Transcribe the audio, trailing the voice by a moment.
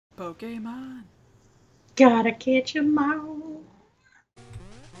Pokemon. Gotta catch 'em all.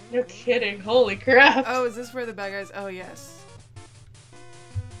 No kidding. Holy crap. Oh, is this where the bad guys? Oh, yes.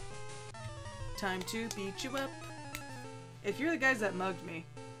 Time to beat you up. If you're the guys that mugged me.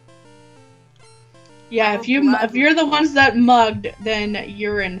 Yeah, if you're the ones that mugged, then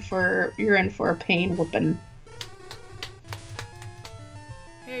you're in for a pain whooping.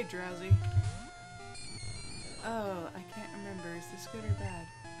 Hey, Drowsy. Oh, I can't remember. Is this good or bad?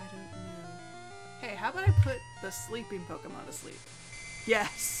 I don't know. Hey, how about I put the sleeping Pokemon to sleep?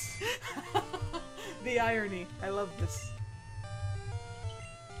 Yes! The irony. I love this.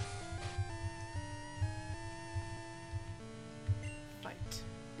 Fight.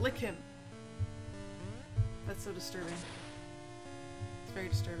 Lick him. That's so disturbing. It's very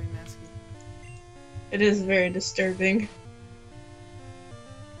disturbing, Masky. It is very disturbing.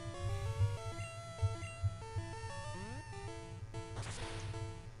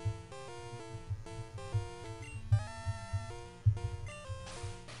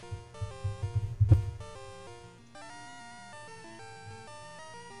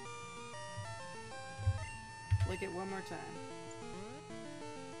 Lick it one more time.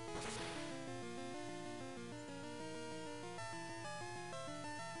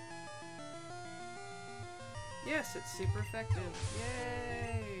 Yes, it's super effective.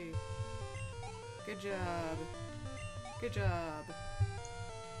 Yay! Good job. Good job.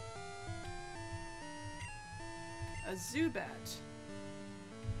 A Zubat.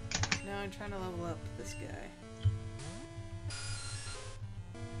 Now I'm trying to level up this guy.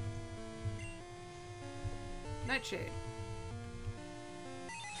 Nightshade.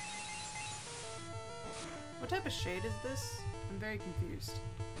 What type of shade is this? I'm very confused.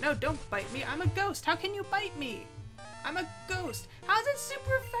 No, don't bite me. I'm a ghost. How can you bite me? I'm a ghost. How is it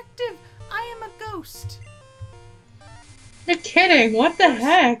super effective? I am a ghost. You're kidding. What the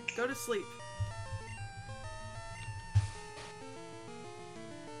heck? Go to sleep.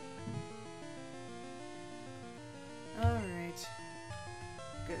 Alright.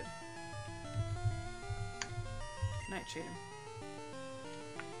 Good. Nightshade him.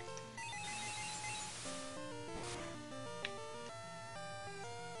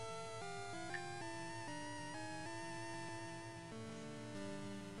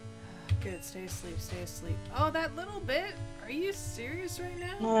 Good, stay asleep, stay asleep. Oh, that little bit? Are you serious right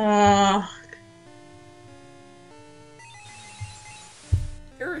now?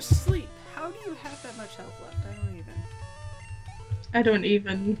 You're asleep. How do you have that much health left? I don't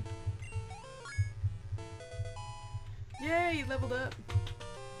even. Yay, you leveled up.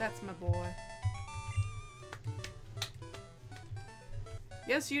 That's my boy.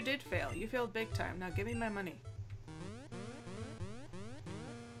 Yes, you did fail. You failed big time. Now give me my money.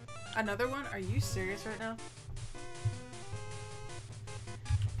 Another one? Are you serious right now?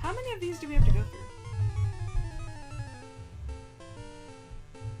 How many of these do we have to go through?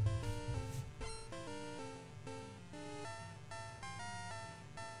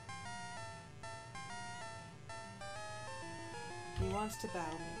 He wants to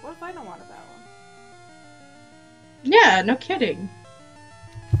battle me. What if I don't want to battle him? Yeah, no kidding.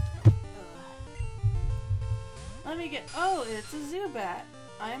 Let me get. Oh, it's a Zubat.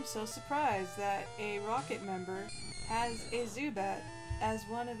 I am so surprised that a Rocket member has a Zubat as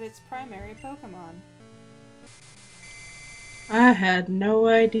one of its primary Pokemon. I had no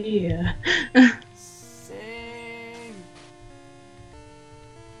idea. Same.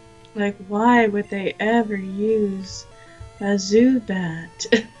 Like, why would they ever use a Zubat?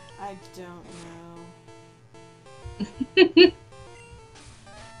 I don't know.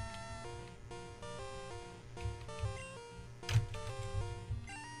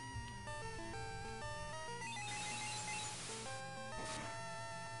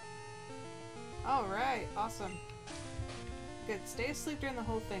 Alright, awesome. Good, stay asleep during the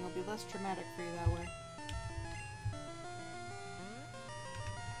whole thing. It'll be less traumatic for you that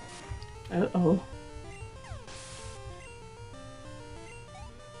way. Uh-oh.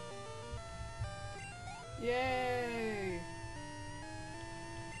 Yay!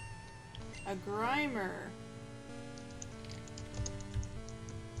 A Grimer.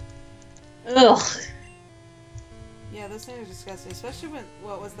 Ugh. Yeah, those things are disgusting. Especially when,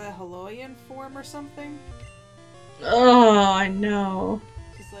 what was that, Haloian form or something? Oh, I know.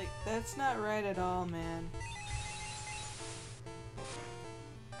 Just like, that's not right at all, man.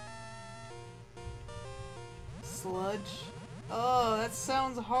 Sludge? Oh, that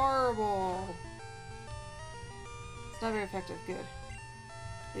sounds horrible. It's not very effective. Good.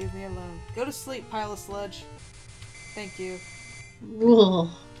 Leave me alone. Go to sleep, pile of sludge. Thank you. Ugh.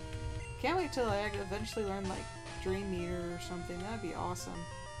 Can't wait till I eventually learn, like, Dream Eater or something. That'd be awesome.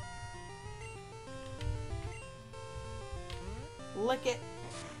 Lick it.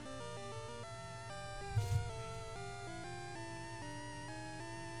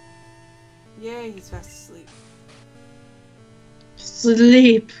 Yay, he's fast asleep.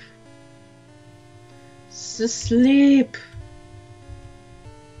 Sleep. Sleep.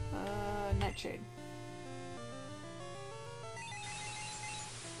 Nightshade.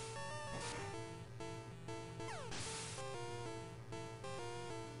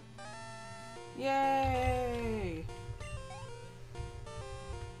 Yay!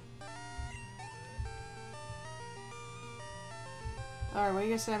 Alright, what are you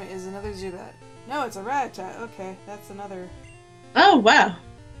gonna say is another Zubat? No, it's a Rattata. Okay, that's another. Oh, wow.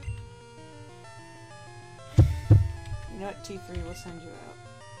 You know what? T3 will send you out.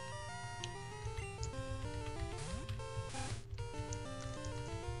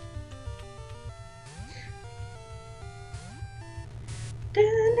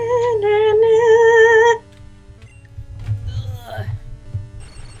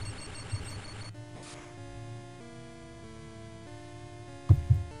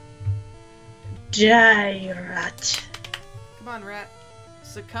 Die, rat. Come on, Rat.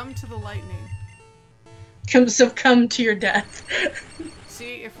 Succumb to the lightning. Succumb to your death.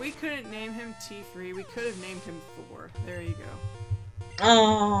 See, if we couldn't name him T3, we could have named him 4. There you go.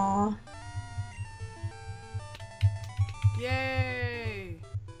 Aww. Yay!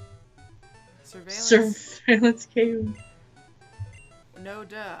 Surveillance game. No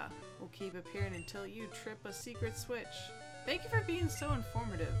duh. Will keep appearing until you trip a secret switch. Thank you for being so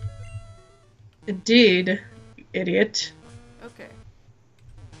informative. Indeed, you idiot. Okay.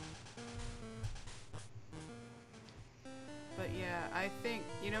 But yeah, I think,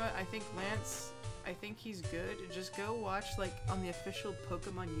 you know what, I think Lance, I think he's good. Just go watch, like, on the official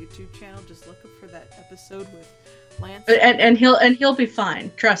Pokemon YouTube channel, just look up for that episode with Lance. And he'll be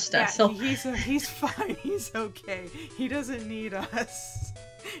fine. Trust us. He's fine. He's okay. He doesn't need us.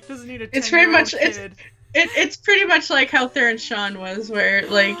 He doesn't need a It's pretty much kid. It's pretty much like how Theron Sean was, where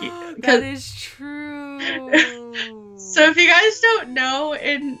like that is true. So if you guys don't know,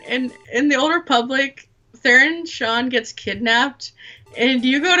 in the Old Republic, Theron Sean gets kidnapped, and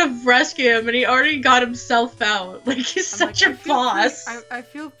you go to rescue him, and he already got himself out. Like he's such a boss. I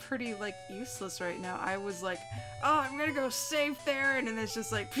feel pretty like useless right now. I was like, oh, I'm gonna go save Theron, and it's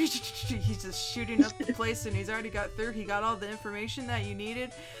just like he's just shooting up the place, and he's already got through. He got all the information that you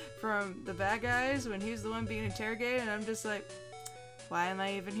needed from the bad guys when he's the one being interrogated, and I'm just like, why am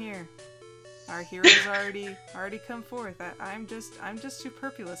I even here? Our heroes already come forth. I'm just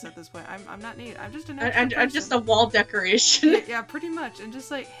superfluous at this point. I'm not needed. I'm just a natural person. I'm just a wall decoration. Yeah, pretty much. And just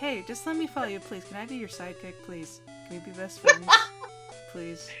like, hey, just let me follow you, please. Can I be your sidekick, please? Can we be best friends?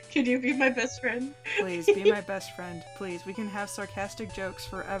 Please. Can you be my best friend? Please, be my best friend. Please. We can have sarcastic jokes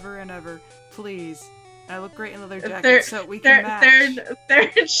forever and ever. Please. I look great in leather jacket, so we can match.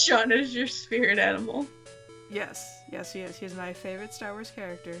 Theron Sean is your spirit animal. Yes, he is. He's my favorite Star Wars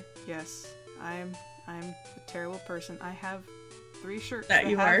character. Yes, I'm a terrible person. I have 3 shirts that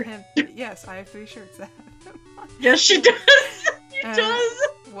you are. Him. Yes, I have 3 shirts that have him on. Yes, she does. She does.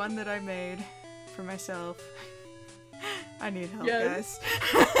 One that I made for myself. I need help, yes.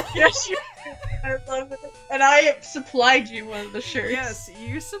 guys. Yes, you. I love it. And I supplied you one of the shirts. Yes,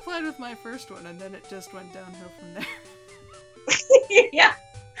 you supplied with my first one, and then it just went downhill from there. Yeah,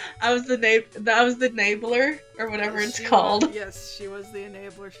 I was the enabler, or whatever it's called. Yes, she was the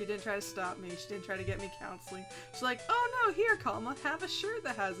enabler. She didn't try to stop me. She didn't try to get me counseling. She's like, oh no, here, Kalma, have a shirt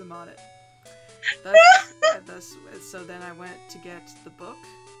that has him on it. So then I went to get the book,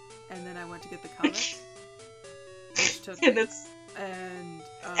 and then I went to get the comic. Which took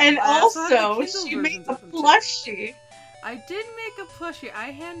and also she made a plushie. I did make a plushie.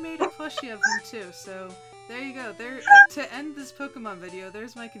 I handmade a plushie of him too. So there you go. There to end this Pokemon video.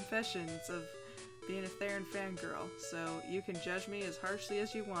 There's my confessions of being a Theron fangirl. So you can judge me as harshly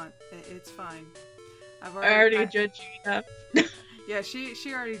as you want. It's fine. I already judged you enough. Yeah, she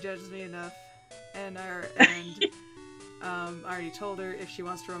already judges me enough, and I already told her if she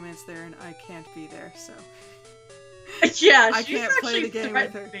wants to romance Theron, I can't be there. So. Yeah, I can't play the game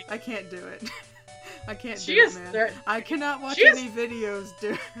with her. I can't do it. I can't do it, man. I cannot watch any videos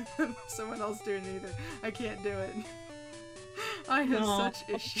do someone else doing it either. I can't do it. I have such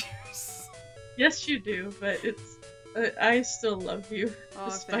issues. Yes, you do, but it's. I still love you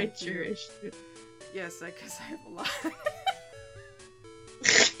despite your you. issues. Yes, because I have a lot.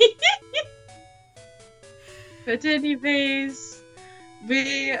 But anyways,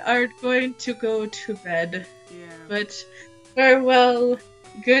 we are going to go to bed. Yeah. But farewell,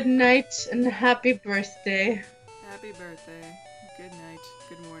 good night, and happy birthday. Happy birthday. Good night.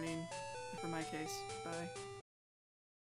 Good morning. For my case. Bye.